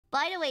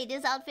By the way,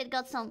 this outfit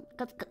got some...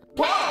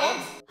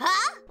 Pads?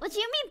 Huh? What do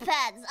you mean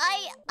pads?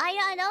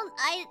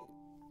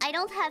 I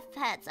don't have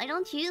pads. I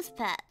don't use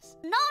pads.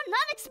 No,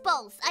 not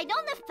exposed. I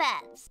don't have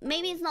pads.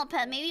 Maybe it's not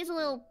pad. Maybe it's a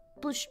little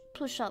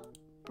push-up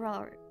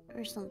bra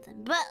or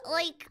something. But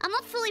like, I'm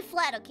not fully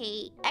flat,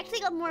 okay? I actually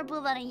got more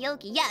booba than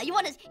Yoki. Yeah, you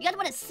guys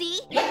wanna see?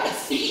 Yeah,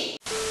 see.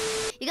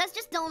 You guys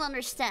just don't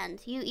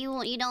understand.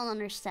 You don't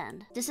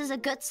understand. This is a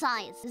good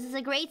size. This is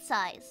a great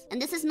size.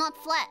 And this is not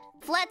flat.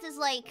 Flat is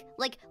like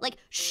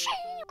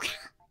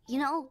you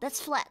know,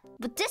 that's flat.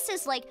 But this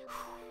is like,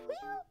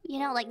 you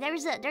know, like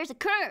there's a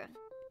curve.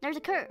 There's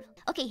a curve.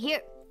 Okay,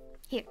 here.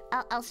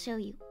 I'll show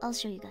you. I'll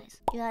show you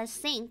guys. You guys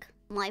think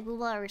my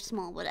booba are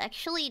small, but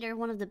actually they're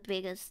one of the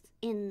biggest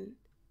in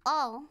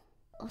all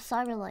of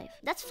cyber life.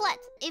 That's flat.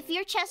 If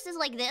your chest is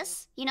like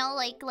this, you know,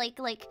 like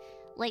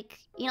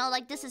you know,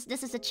 like this is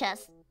the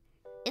chest.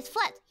 It's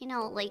flat, you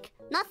know, like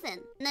nothing.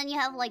 And then you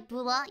have like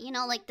booba, you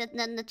know, like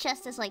then the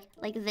chest is like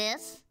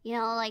this, you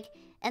know, like,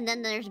 and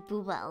then there's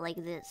booba like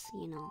this,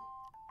 you know,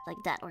 like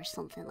that or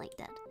something like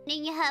that.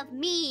 Then you have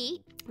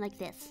me like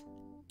this.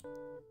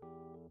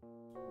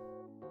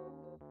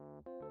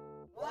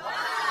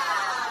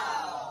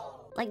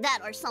 Wow! Like that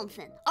or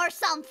something. Or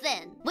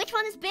something. Which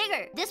one is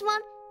bigger? This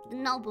one?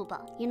 No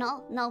booba, you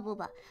know? No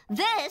booba.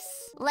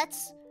 This,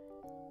 let's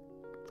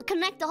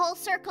connect the whole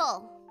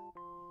circle.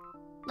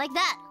 Like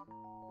that.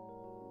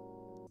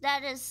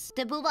 That is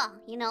the booba,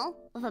 you know?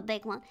 With a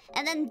big one.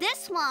 And then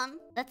this one,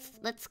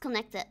 let's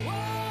connect it.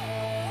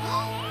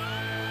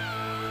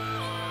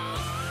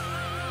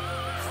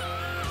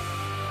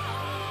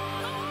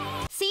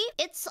 See?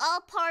 It's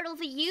all part of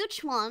a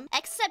huge one,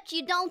 except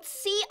you don't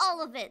see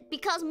all of it,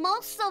 because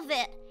most of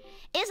it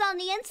is on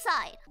the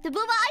inside. The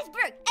booba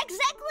iceberg!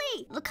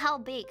 Exactly! Look how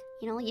big,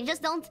 you know? You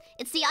just don't...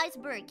 It's the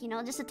iceberg, you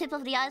know? Just the tip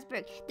of the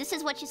iceberg. This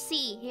is what you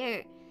see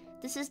here.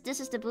 This is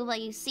the booba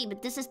you see,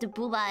 but this is the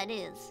booba it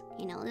is.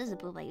 You know, this is the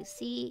booba you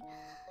see.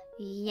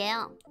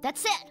 Yeah.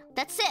 That's it!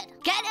 That's it!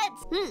 Get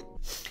it!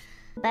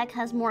 Back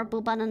has more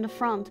booba than the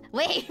front.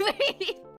 Wait.